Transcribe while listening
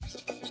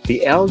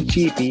The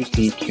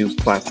LGBTQ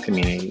plus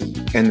community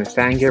in the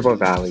San Gabriel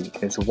Valley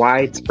is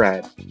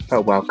widespread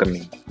but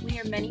welcoming. We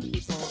are many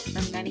people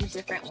from many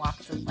different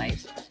walks of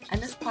life,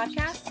 and this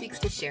podcast seeks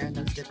to share in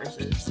those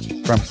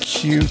differences. From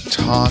Q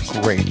Talk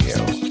Radio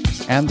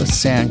and the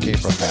San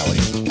Gabriel Valley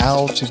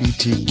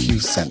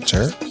LGBTQ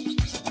Center,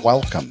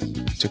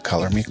 welcome to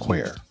Color Me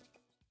Queer.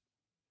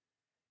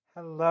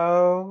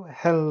 Hello.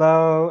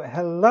 Hola.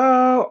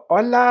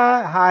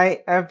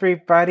 Hi,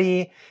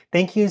 everybody.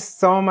 Thank you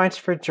so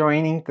much for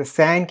joining the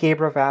San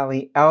Gabriel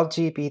Valley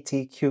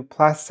LGBTQ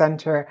plus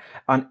Center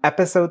on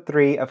episode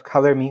 3 of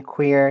Color Me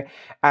Queer.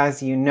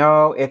 As you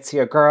know, it's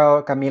your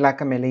girl, Camila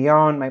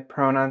Cameleon. My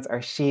pronouns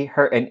are she,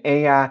 her, and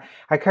ella.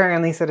 I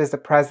currently sit as the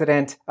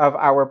president of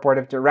our board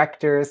of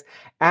directors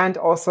and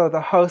also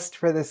the host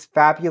for this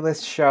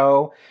fabulous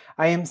show.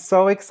 I am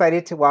so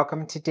excited to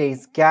welcome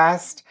today's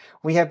guest.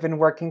 We have been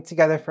working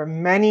together for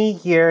many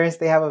years.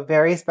 They have a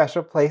very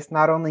special place,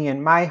 not only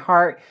in my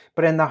heart,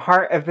 but in the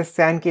heart of the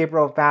San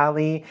Gabriel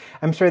Valley.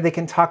 I'm sure they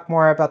can talk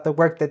more about the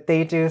work that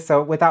they do.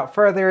 So without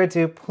further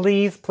ado,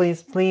 please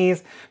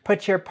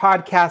put your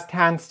podcast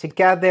hands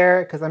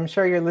together, because I'm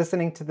sure you're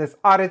listening to this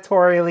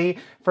auditorily,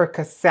 for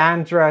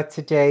Cassandra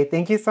today.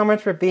 Thank you so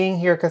much for being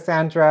here,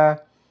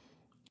 Cassandra.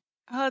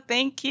 Oh,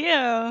 thank you.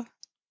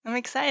 I'm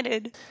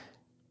excited.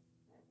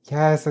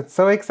 Yes, it's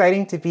so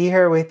exciting to be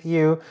here with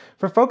you.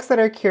 For folks that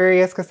are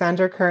curious,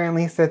 Cassandra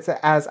currently sits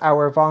as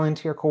our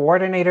volunteer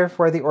coordinator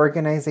for the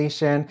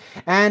organization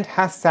and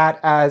has sat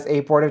as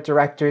a board of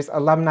directors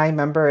alumni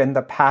member in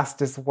the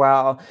past as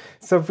well.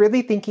 So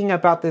really thinking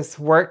about this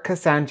work,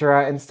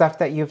 Cassandra, and stuff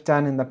that you've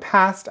done in the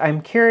past,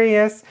 I'm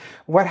curious,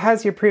 what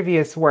has your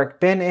previous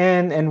work been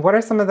in, and what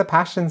are some of the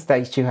passions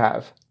that you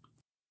have?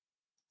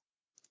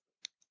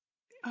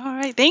 All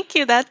right, thank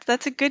you.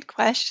 That's a good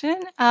question.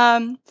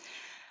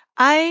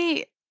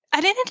 I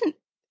didn't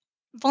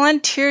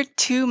volunteer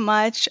too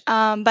much,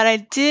 but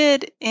I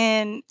did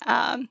when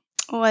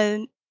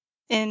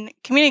in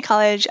community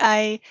college.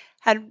 I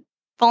had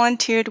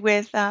volunteered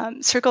with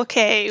Circle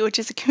K, which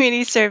is a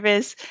community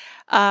service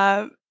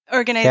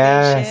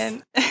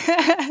organization,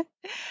 yes.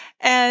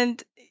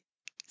 And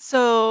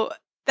so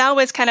that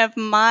was kind of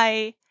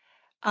my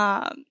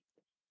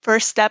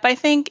first step, I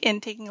think,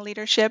 in taking a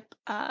leadership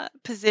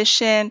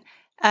position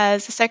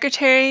as a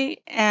secretary,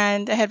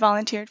 and I had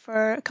volunteered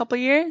for a couple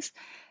years.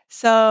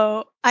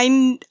 So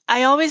I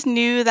always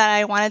knew that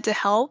I wanted to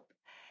help,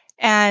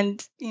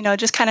 and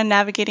just kind of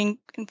navigating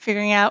and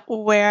figuring out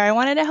where I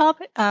wanted to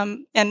help.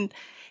 And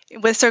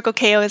with Circle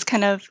K, it was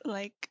kind of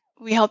like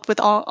we helped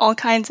with all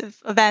kinds of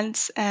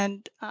events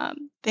and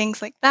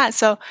things like that.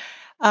 So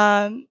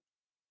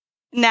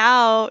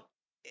now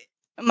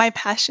my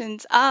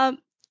passions, I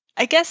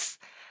guess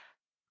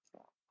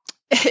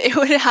it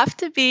would have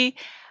to be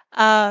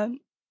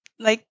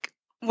like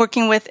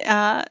working with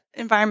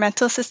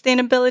environmental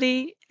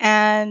sustainability,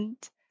 and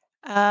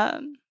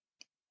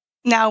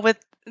now with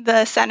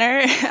the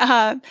center,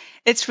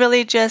 it's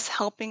really just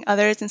helping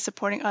others and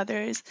supporting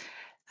others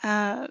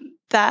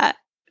that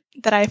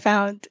I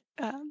found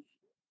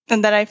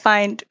and that I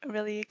find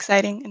really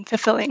exciting and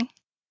fulfilling.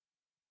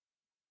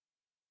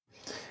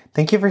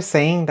 Thank you for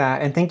saying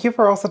that. And thank you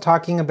for also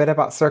talking a bit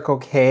about Circle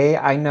K.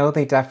 I know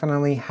they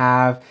definitely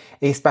have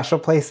a special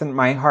place in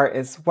my heart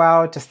as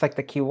well, just like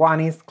the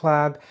Kiwanis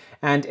Club.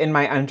 And in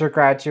my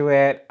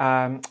undergraduate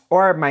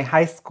or my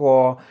high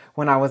school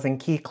when I was in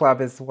Key Club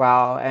as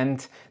well.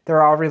 And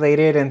they're all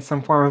related in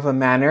some form of a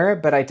manner,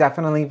 but I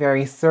definitely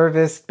very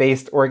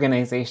service-based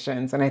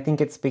organizations. And I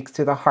think it speaks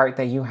to the heart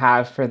that you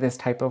have for this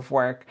type of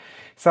work.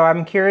 So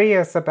I'm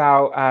curious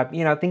about,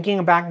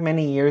 thinking back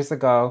many years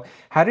ago,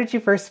 how did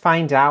you first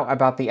find out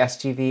about the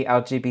SGV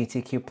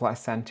LGBTQ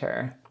plus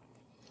Center?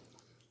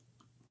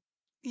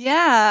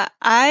 Yeah,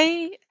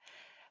 I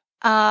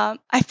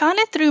found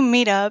it through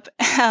Meetup,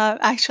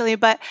 actually,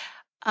 but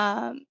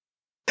yes.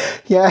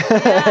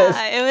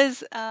 Yeah, it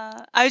was.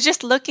 I was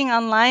just looking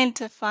online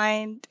to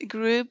find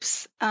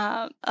groups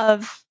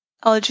of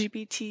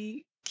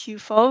LGBTQ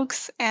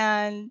folks,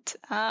 and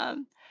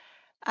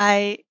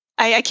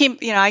I came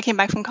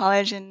back from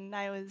college, and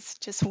I was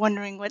just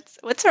wondering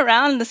what's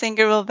around the San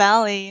Gabriel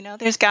Valley.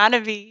 There's got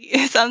to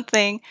be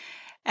something.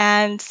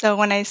 And so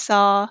when I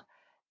saw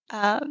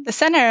the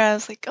center, I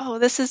was like, oh,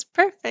 this is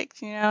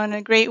perfect, and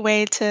a great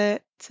way to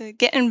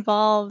get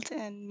involved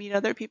and meet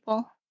other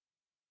people.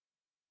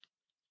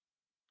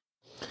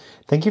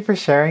 Thank you for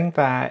sharing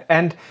that.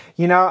 And,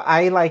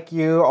 I, like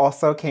you,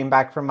 also came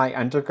back from my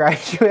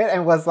undergraduate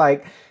and was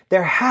like,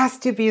 there has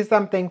to be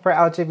something for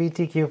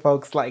LGBTQ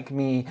folks like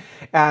me.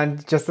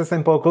 And just a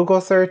simple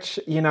Google search,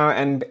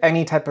 and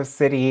any type of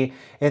city,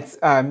 it's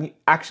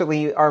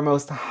actually our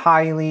most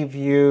highly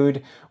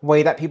viewed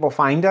way that people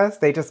find us.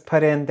 They just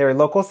put in their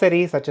local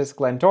city, such as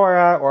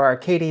Glendora or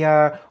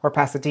Arcadia or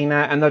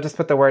Pasadena, and they'll just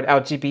put the word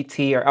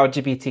LGBT or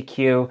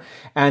LGBTQ,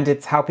 and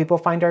it's how people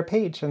find our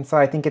page. And so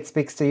I think it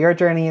speaks to your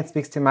journey, it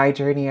speaks to my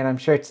journey, and I'm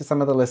sure to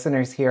some of the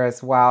listeners here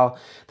as well.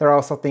 They're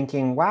also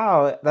thinking,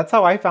 wow, that's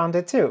how I found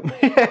it too.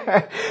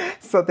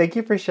 So thank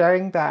you for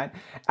sharing that.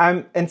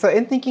 And so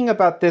in thinking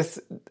about this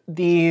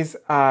these,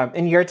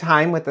 in your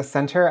time with the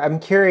center, I'm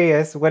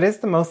curious, what is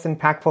the most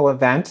impactful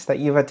event that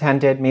you've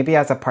attended, maybe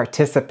as a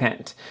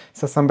participant?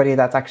 So somebody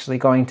that's actually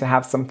going to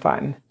have some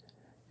fun.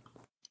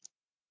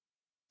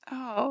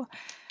 Oh,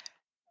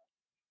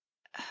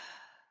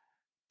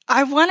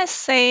 I want to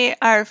say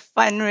our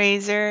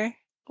fundraiser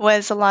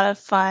was a lot of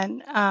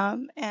fun,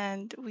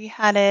 and we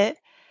had it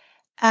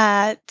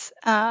at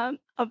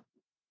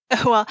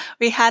well,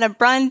 we had a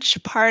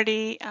brunch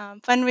party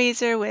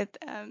fundraiser with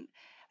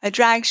a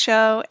drag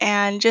show,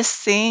 and just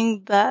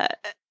seeing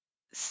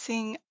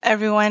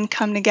everyone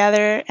come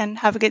together and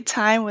have a good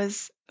time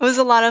was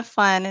a lot of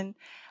fun. And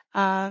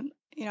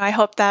I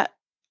hope that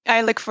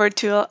I look forward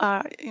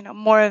to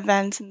more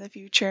events in the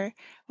future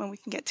when we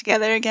can get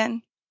together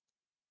again.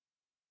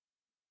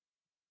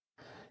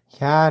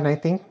 Yeah, and I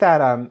think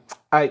that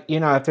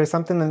if there's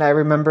something that I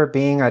remember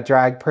being a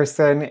drag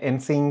person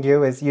and seeing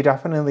you is you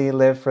definitely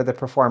live for the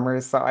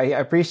performers. So I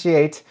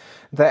appreciate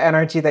the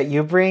energy that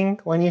you bring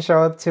when you show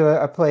up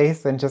to a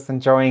place and just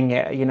enjoying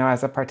it,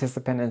 as a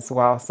participant as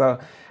well. So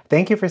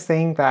thank you for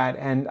saying that.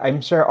 And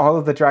I'm sure all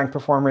of the drag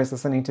performers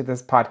listening to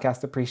this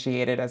podcast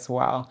appreciate it as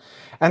well.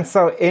 And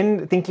so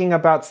in thinking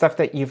about stuff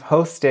that you've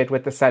hosted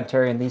with the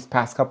center in these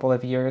past couple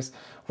of years,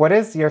 what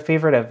is your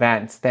favorite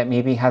event that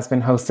maybe has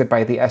been hosted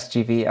by the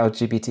SGV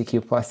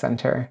LGBTQ Plus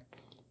Center?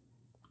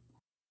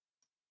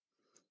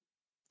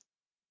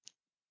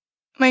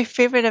 My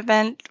favorite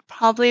event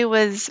probably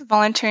was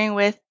volunteering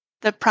with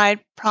the Pride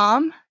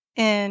Prom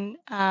in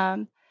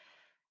where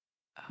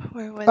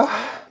was it?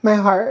 My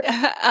heart.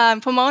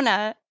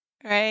 Pomona,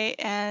 right?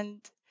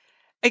 And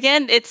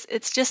again,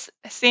 it's just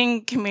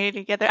seeing community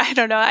together. I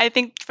don't know. I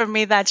think for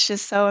me that's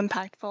just so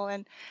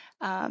impactful,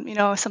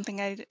 and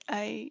something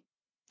I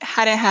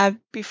hadn't had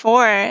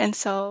before, and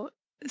so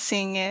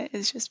seeing it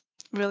is just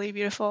really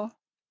beautiful.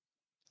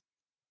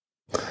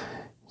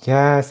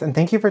 Yes, and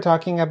thank you for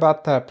talking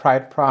about the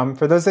Pride Prom.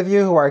 For those of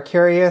you who are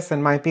curious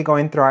and might be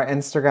going through our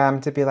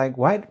Instagram to be like,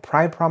 what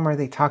Pride Prom are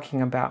they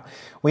talking about?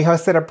 We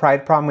hosted a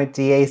Pride Prom with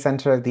DA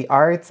Center of the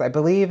Arts, I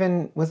believe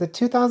was it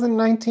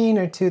 2019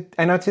 or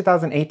I know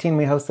 2018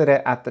 we hosted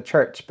it at the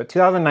church, but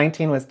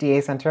 2019 was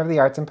DA Center of the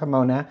Arts in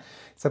Pomona.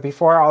 So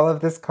before all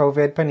of this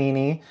COVID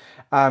panini.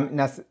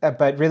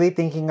 But really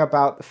thinking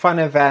about fun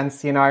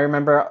events, I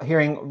remember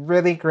hearing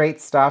really great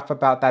stuff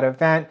about that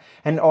event.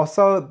 And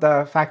also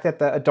the fact that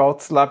the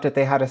adults loved that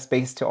they had a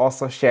space to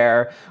also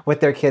share with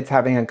their kids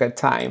having a good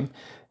time.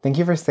 Thank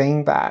you for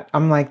saying that.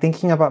 I'm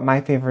thinking about my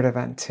favorite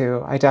event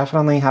too. I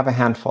definitely have a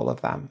handful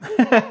of them.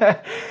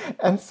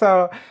 And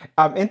so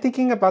in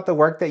thinking about the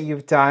work that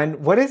you've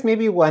done, what is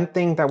maybe one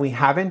thing that we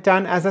haven't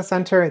done as a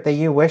center that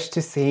you wish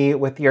to see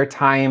with your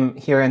time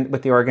here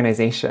with the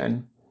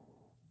organization?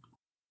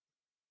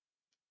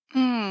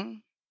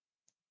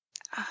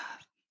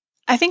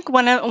 I think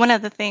one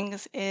of the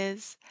things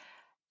is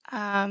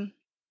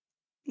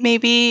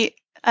maybe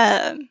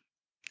a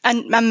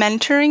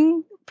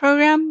mentoring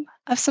program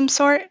of some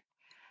sort.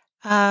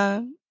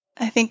 I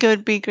think it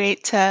would be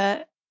great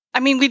to. I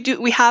mean,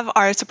 we have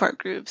our support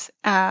groups,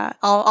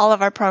 all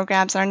of our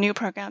programs, our new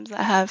programs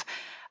that have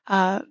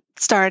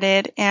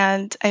started,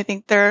 and I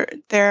think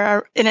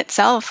they're in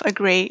itself a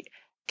great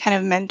kind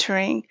of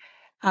mentoring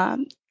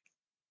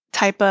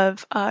type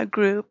of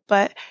group,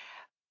 but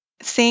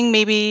seeing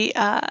maybe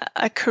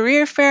a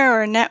career fair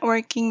or a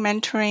networking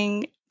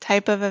mentoring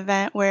type of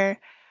event where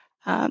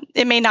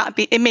it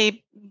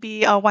may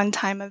be a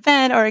one-time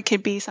event, or it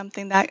could be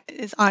something that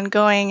is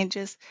ongoing, and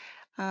just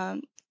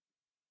kind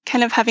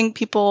of having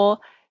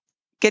people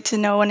get to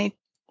know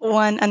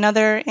one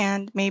another,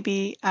 and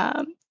maybe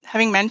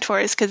having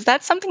mentors, because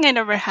that's something I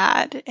never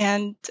had,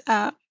 and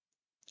I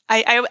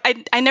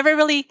never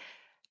really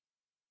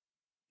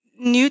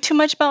knew too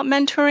much about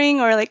mentoring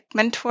or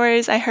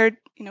mentors. I heard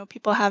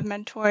people have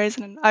mentors,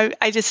 and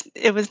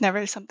it was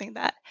never something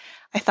that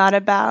I thought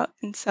about.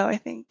 And so I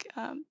think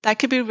that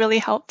could be really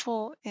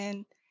helpful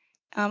in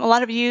a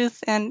lot of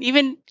youth, and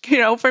even,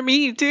 for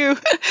me too,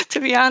 to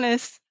be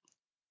honest.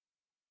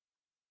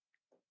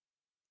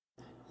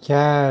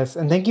 Yes,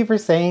 and thank you for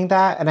saying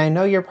that. And I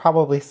know you're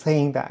probably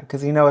saying that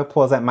because it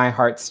pulls at my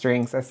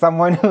heartstrings. As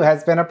someone who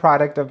has been a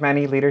product of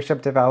many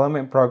leadership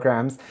development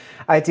programs,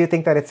 I do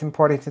think that it's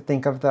important to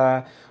think of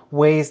the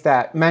ways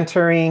that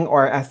mentoring,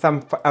 or as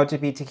some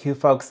LGBTQ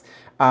folks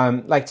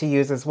like to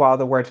use as well,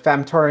 the word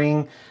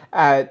femtoring,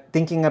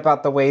 thinking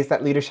about the ways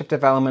that leadership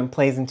development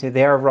plays into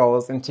their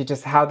roles and to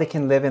just how they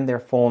can live in their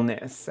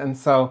fullness. And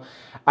so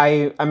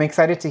I'm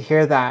excited to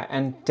hear that.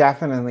 And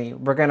definitely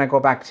we're going to go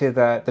back to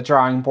the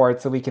drawing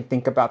board so we can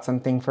think about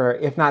something for,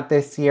 if not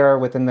this year,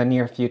 within the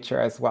near future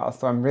as well.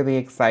 So I'm really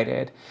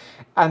excited.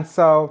 And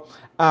so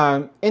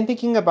in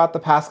thinking about the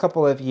past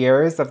couple of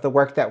years of the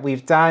work that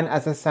we've done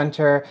as a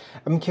center,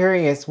 I'm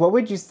curious, what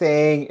would you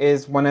say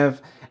is one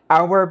of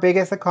our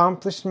biggest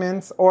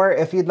accomplishments? Or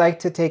if you'd like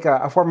to take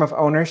a form of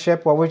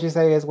ownership, what would you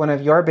say is one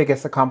of your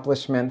biggest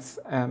accomplishments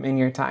in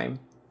your time?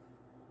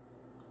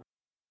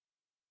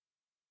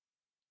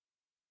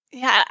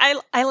 Yeah,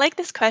 I like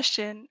this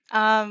question,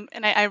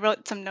 and I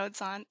wrote some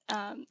notes on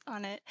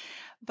it,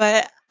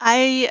 but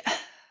I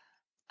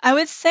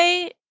would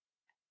say,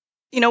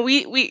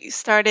 we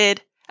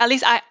started, at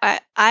least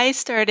I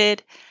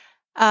started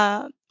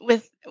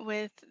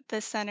with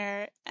the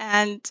center,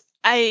 and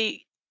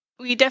I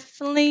we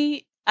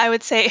definitely, I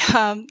would say,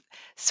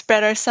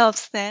 spread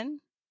ourselves thin,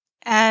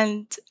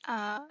 and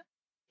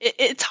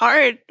it's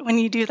hard when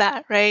you do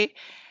that, right?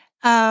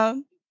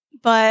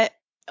 But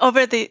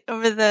over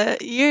the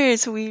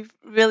years, we've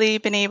really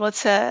been able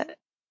to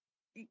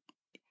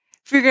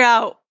figure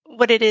out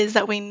what it is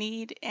that we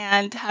need,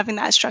 and having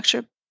that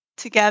structure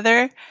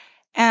together,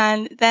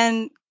 and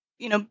then,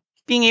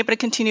 being able to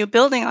continue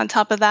building on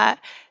top of that.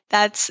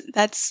 That's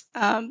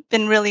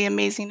been really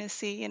amazing to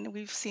see, and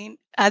we've seen,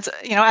 as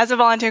a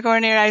volunteer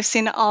coordinator, I've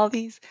seen all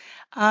these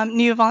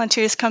new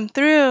volunteers come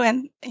through,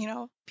 and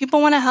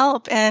people want to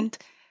help, and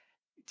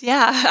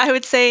yeah, I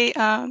would say,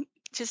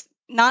 just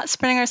not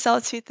spreading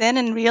ourselves too thin,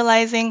 and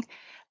realizing,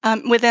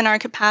 within our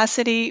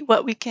capacity,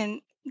 what we can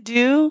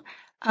do,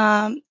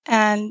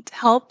 and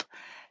help.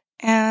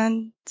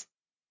 And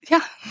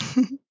yeah.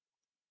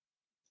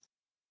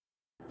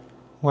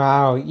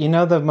 Wow,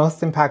 the most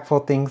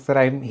impactful things that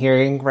I'm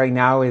hearing right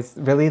now is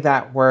really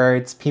that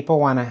words, people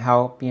want to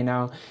help,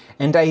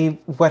 And I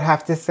would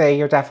have to say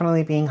you're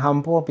definitely being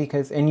humble,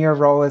 because in your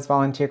role as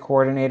volunteer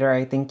coordinator,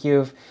 I think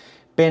you've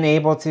been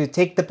able to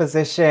take the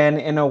position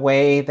in a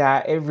way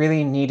that it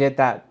really needed,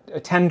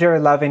 that tender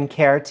love and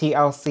care,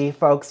 TLC,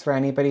 folks, for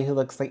anybody who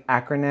looks like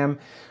acronym,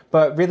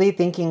 but really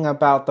thinking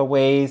about the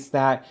ways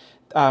that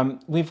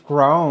we've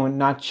grown,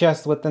 not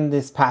just within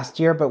this past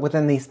year, but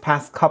within these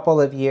past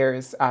couple of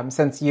years,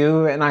 since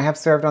you and I have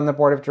served on the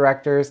board of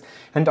directors,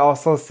 and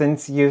also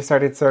since you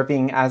started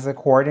serving as a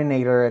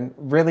coordinator, and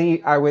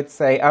really, I would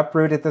say,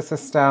 uprooted the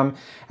system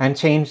and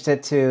changed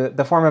it to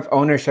the form of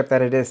ownership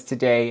that it is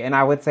today. And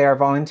I would say our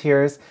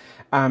volunteers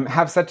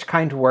have such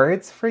kind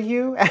words for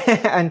you,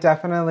 and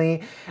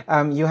definitely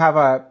you have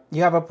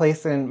a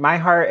place in my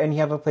heart, and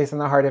you have a place in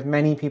the heart of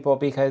many people,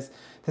 because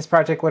this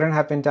project wouldn't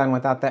have been done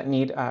without that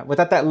need,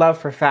 without that love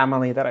for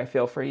family that I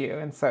feel for you.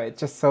 And so it's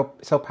just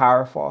so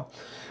powerful.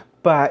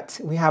 But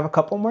we have a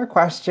couple more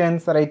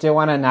questions that I do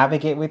want to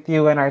navigate with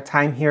you in our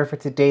time here for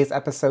today's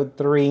episode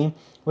 3,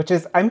 which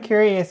is, I'm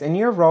curious, in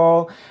your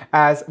role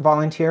as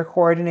volunteer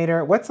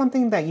coordinator, what's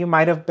something that you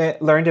might have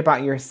learned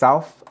about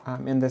yourself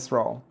in this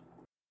role?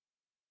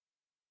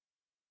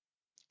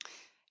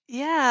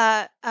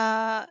 Yeah.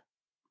 I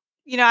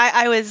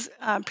was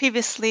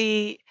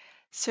previously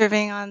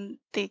serving on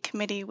the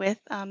committee with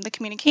the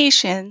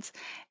communications,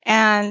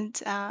 and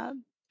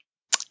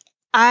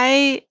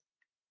I,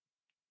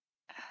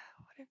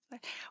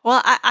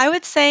 I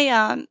would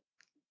say,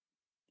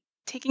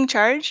 taking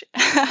charge.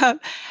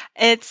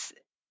 it's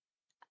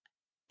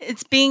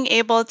it's being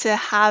able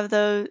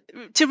to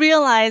to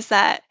realize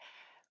that,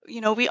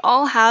 we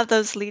all have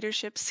those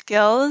leadership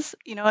skills.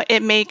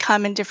 It may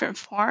come in different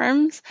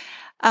forms,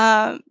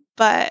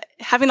 but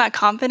having that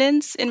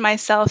confidence in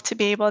myself to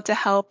be able to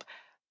help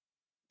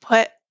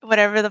put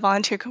whatever the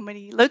volunteer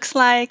committee looks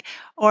like,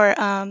 or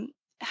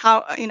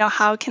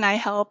how can I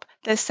help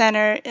the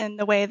center in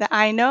the way that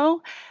I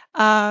know.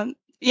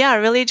 Yeah,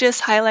 really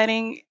just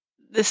highlighting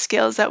the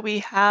skills that we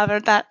have, or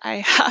that I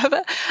have,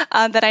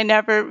 that I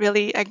never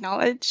really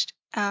acknowledged.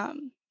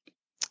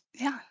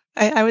 Yeah,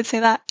 I would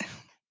say that.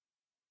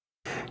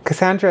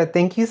 Cassandra,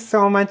 thank you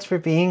so much for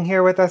being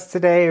here with us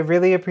today. I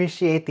really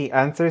appreciate the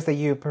answers that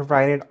you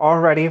provided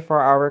already for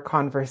our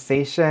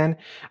conversation.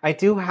 I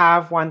do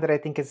have one that I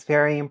think is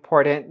very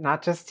important,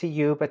 not just to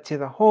you, but to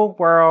the whole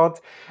world,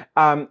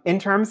 in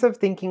terms of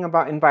thinking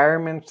about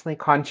environmentally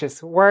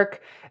conscious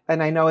work.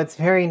 And I know it's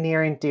very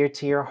near and dear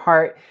to your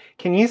heart.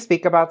 Can you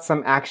speak about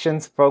some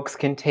actions folks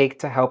can take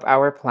to help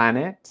our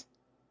planet?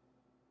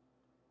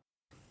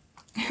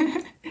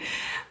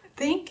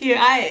 Thank you.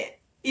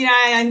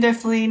 I'm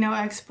definitely no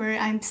expert.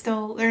 I'm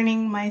still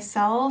learning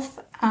myself.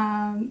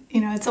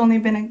 It's only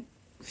been a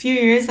few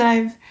years that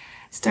I've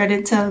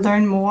started to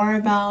learn more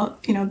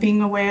about,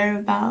 being aware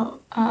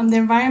about the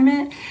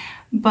environment.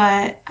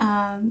 But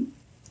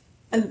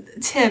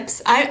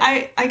tips,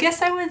 I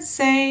guess I would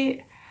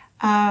say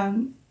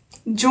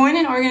join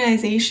an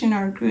organization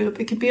or a group.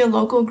 It could be a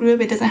local group.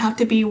 It doesn't have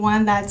to be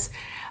one that's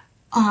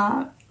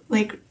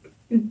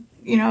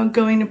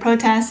going to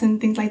protests and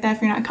things like that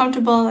if you're not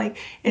comfortable.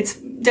 It's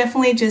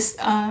definitely just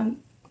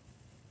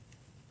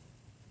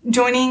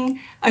joining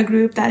a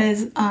group that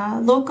is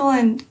local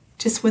and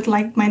just with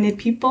like-minded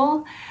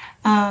people.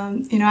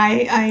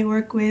 I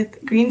work with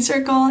Green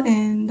Circle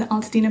in the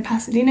Altadena,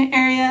 Pasadena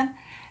area.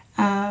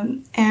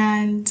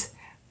 And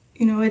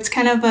it's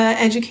kind of a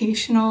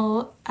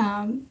educational,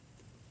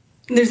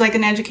 there's like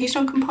an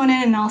educational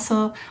component, and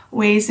also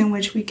ways in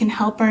which we can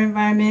help our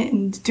environment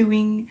and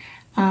doing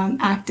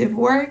active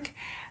work.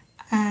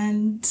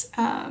 And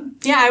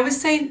I would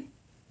say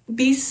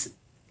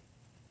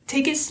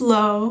take it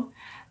slow,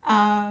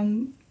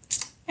 and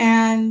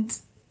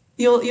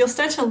you'll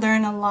start to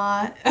learn a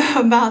lot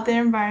about the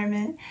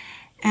environment.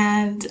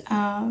 and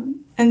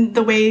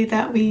the way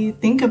that we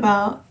think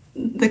about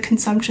the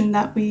consumption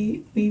that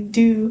we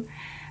do.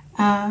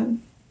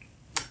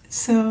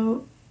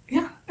 So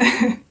yeah.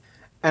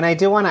 And I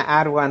do want to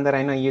add one that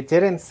I know you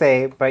didn't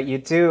say, but you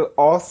do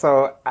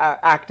also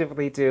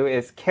actively do,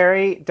 is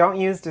don't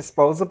use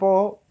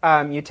disposable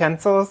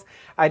utensils.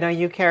 I know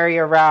you carry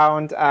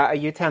around a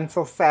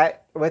utensil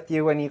set with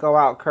you when you go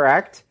out,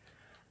 correct?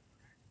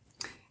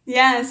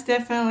 Yes,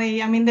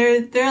 definitely. I mean,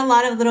 there are a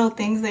lot of little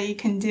things that you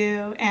can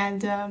do,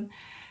 and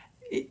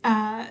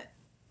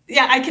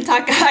yeah, I could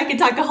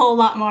talk a whole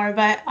lot more,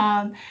 but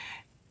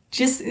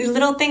just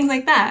little things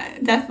like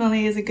that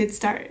definitely is a good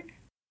start.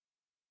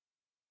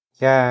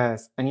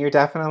 Yes, and you're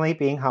definitely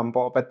being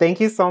humble. But thank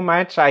you so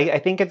much. I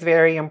think it's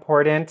very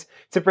important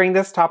to bring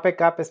this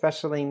topic up,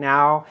 especially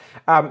now.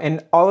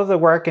 And all of the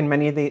work and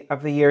many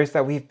of the years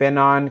that we've been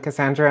on,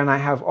 Cassandra and I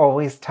have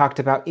always talked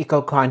about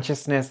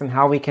eco-consciousness and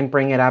how we can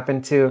bring it up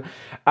into,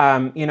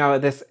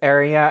 this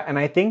area. And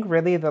I think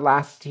really the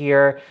last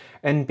year,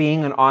 and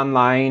being an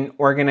online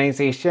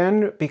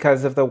organization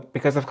because of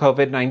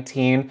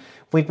COVID-19,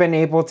 we've been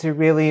able to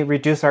really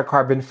reduce our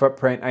carbon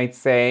footprint, I'd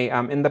say.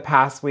 In the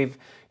past, we've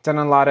done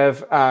a lot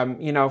of,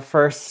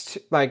 first,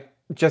 like,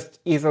 just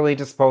easily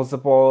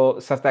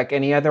disposable stuff like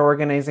any other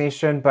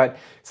organization. But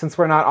since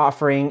we're not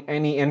offering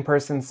any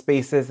in-person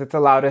spaces, it's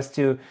allowed us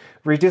to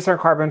reduce our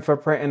carbon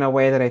footprint in a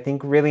way that I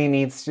think really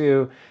needs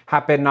to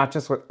happen, not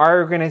just with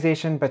our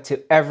organization, but to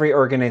every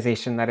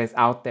organization that is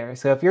out there.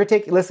 So if you're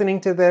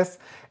listening to this,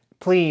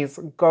 please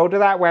go to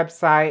that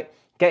website,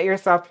 get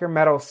yourself your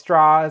metal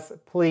straws,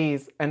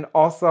 please. And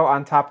also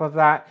on top of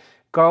that,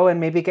 go and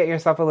maybe get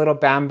yourself a little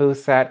bamboo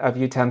set of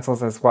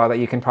utensils as well that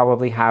you can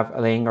probably have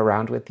laying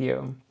around with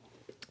you.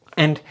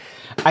 And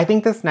I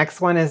think this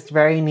next one is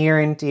very near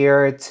and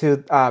dear to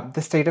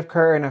the state of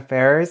current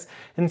affairs.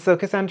 And so,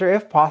 Cassandra,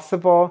 if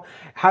possible,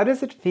 how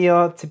does it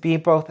feel to be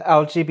both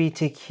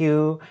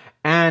LGBTQ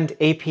and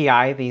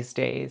API these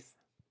days?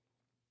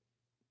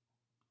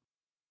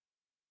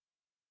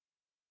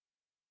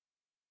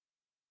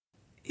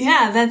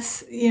 Yeah,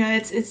 that's,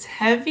 it's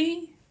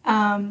heavy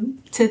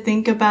to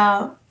think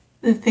about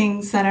the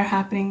things that are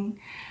happening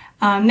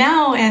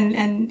now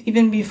and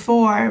even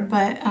before,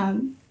 but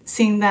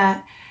seeing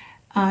that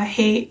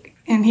hate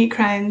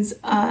crimes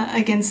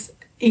against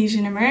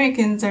Asian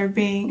Americans or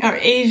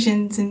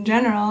Asians in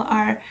general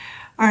are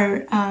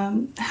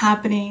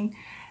happening.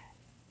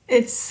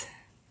 It's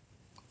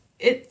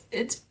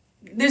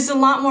there's a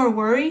lot more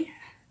worry,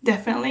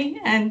 definitely,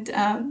 and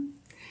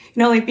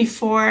like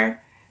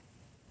before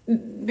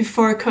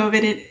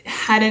COVID, it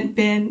hadn't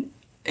been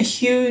a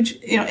huge,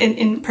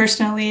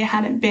 personally, it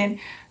hadn't been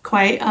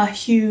quite a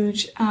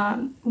huge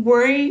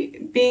worry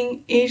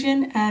being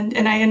Asian,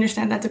 and I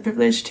understand that's a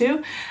privilege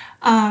too.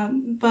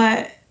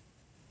 But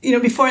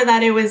before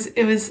that, it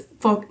was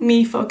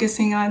me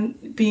focusing on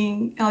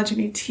being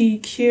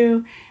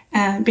LGBTQ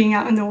and being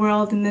out in the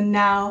world, and then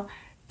now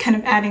kind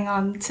of adding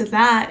on to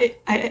that,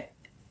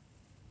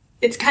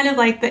 it's kind of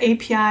like the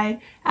API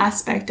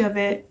aspect of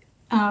it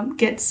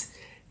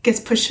gets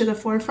pushed to the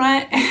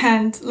forefront,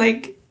 and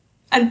like,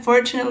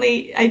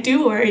 unfortunately, I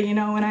do worry,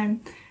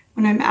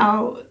 when I'm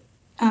out.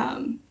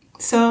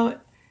 So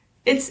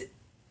it's,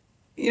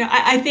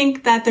 I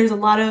think that there's a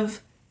lot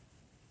of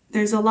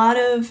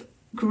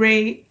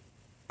great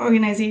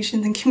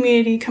organizations and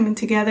community coming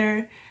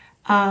together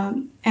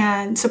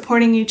and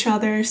supporting each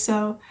other.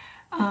 So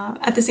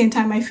at the same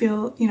time, I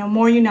feel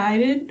more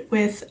united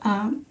with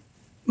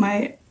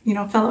my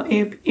fellow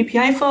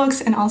API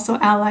folks and also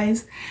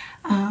allies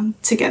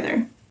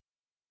together.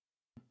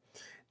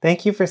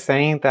 Thank you for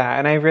saying that.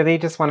 And I really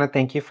just want to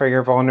thank you for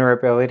your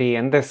vulnerability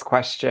in this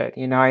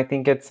question. I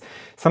think it's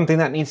something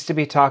that needs to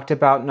be talked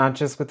about, not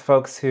just with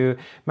folks who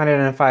might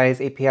identify as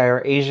API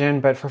or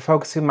Asian, but for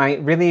folks who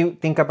might really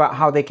think about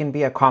how they can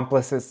be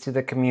accomplices to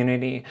the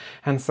community.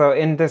 And so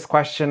in this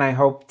question, I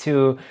hope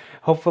to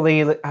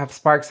hopefully have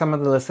sparked some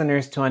of the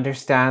listeners to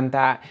understand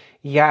that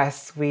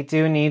yes, we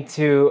do need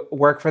to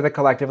work for the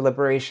collective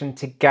liberation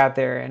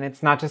together. And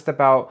it's not just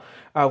about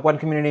one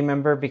community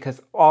member, because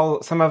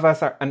some of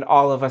us are and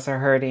all of us are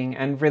hurting.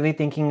 And really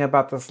thinking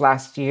about this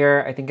last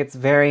year, I think it's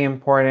very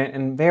important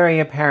and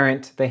very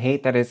apparent the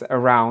hate that is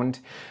around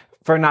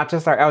for not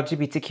just our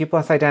LGBTQ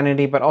plus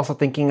identity, but also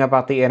thinking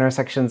about the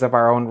intersections of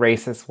our own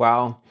race as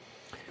well.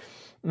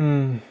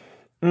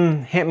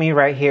 Hit me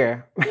right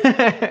here.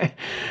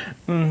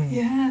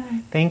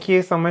 Yeah. Thank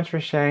you so much for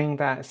sharing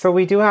that. So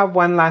we do have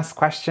one last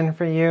question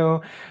for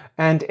you,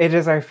 and it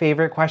is our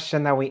favorite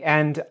question that we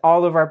end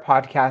all of our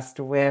podcast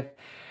with.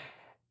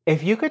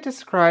 If you could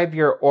describe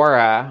your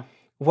aura,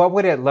 what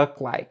would it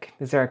look like?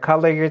 Is there a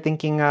color you're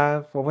thinking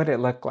of? What would it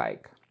look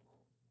like?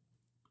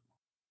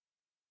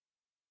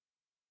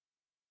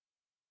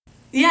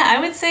 Yeah, I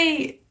would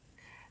say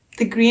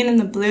the green and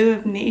the blue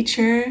of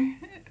nature,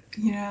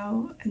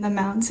 and the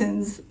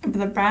mountains of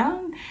the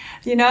brown.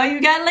 You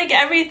got like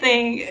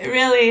everything,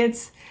 really.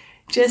 It's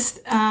just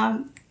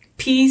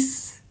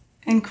peace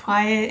and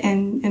quiet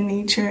and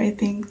nature. I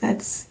think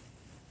that's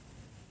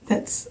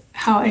that's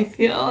how I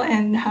feel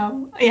and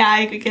how,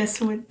 I guess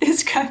would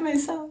describe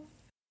myself.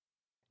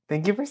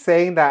 Thank you for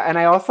saying that. And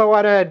I also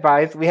want to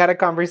advise, we had a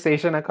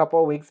conversation a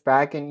couple of weeks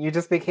back and you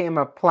just became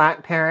a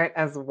plant parent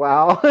as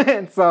well.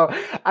 And so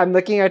I'm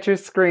looking at your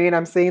screen,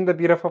 I'm seeing the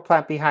beautiful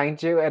plant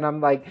behind you, and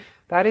I'm like,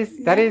 that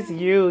is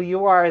you.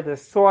 You are the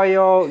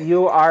soil,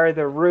 you are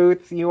the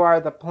roots, you are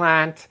the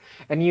plant,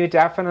 and you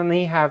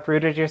definitely have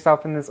rooted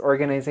yourself in this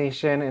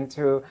organization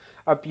into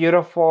a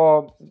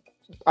beautiful,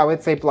 I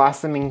would say,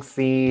 blossoming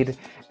seed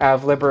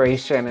of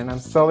liberation. And I'm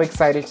so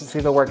excited to see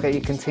the work that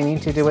you continue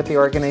to do with the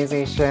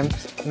organization.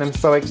 And I'm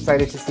so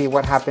excited to see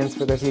what happens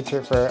for the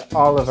future for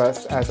all of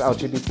us as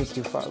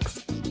LGBTQ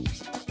folks.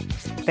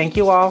 Thank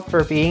you all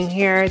for being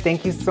here.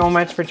 Thank you so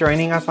much for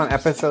joining us on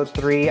episode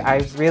 3. I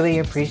really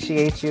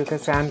appreciate you,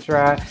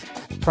 Cassandra.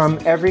 From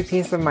every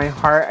piece of my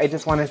heart, I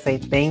just want to say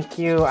thank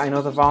you. I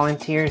know the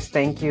volunteers,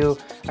 thank you.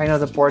 I know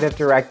the board of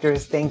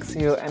directors, thanks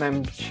you. And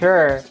I'm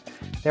sure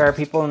there are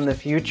people in the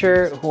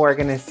future who are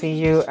going to see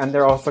you and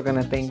they're also going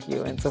to thank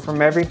you. And so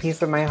from every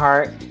piece of my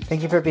heart,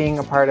 thank you for being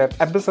a part of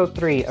episode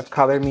 3 of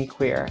Color Me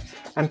Queer.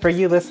 And for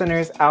you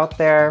listeners out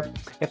there,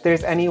 if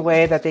there's any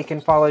way that they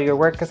can follow your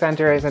work,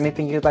 Cassandra, is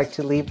anything you'd like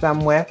to leave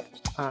them with?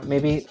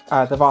 Maybe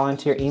the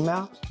volunteer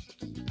email?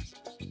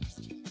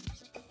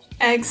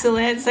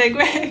 Excellent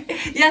segue.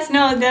 Yes,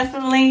 no,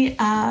 definitely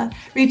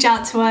reach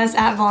out to us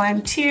at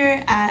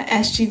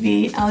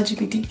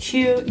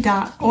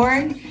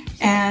volunteer@sgblgbtq.org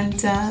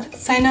and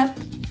sign up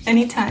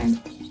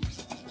anytime.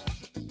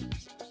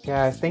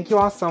 Yes, thank you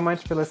all so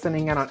much for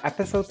listening in on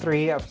episode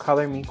 3 of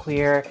Color Me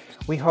Queer.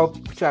 We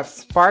hope to have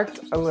sparked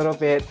a little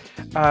bit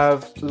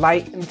of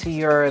light into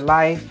your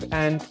life.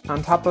 And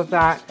on top of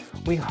that,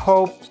 we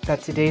hope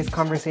that today's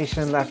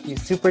conversation left you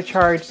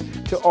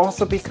supercharged to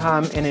also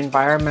become an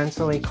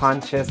environmentally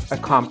conscious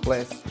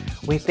accomplice.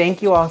 We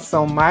thank you all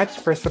so much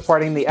for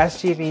supporting the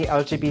SGV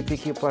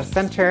LGBTQ+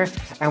 Center,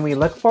 and we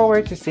look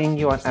forward to seeing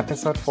you on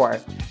episode 4.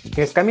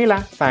 Here's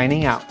Camila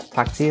signing out.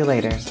 Talk to you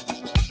later.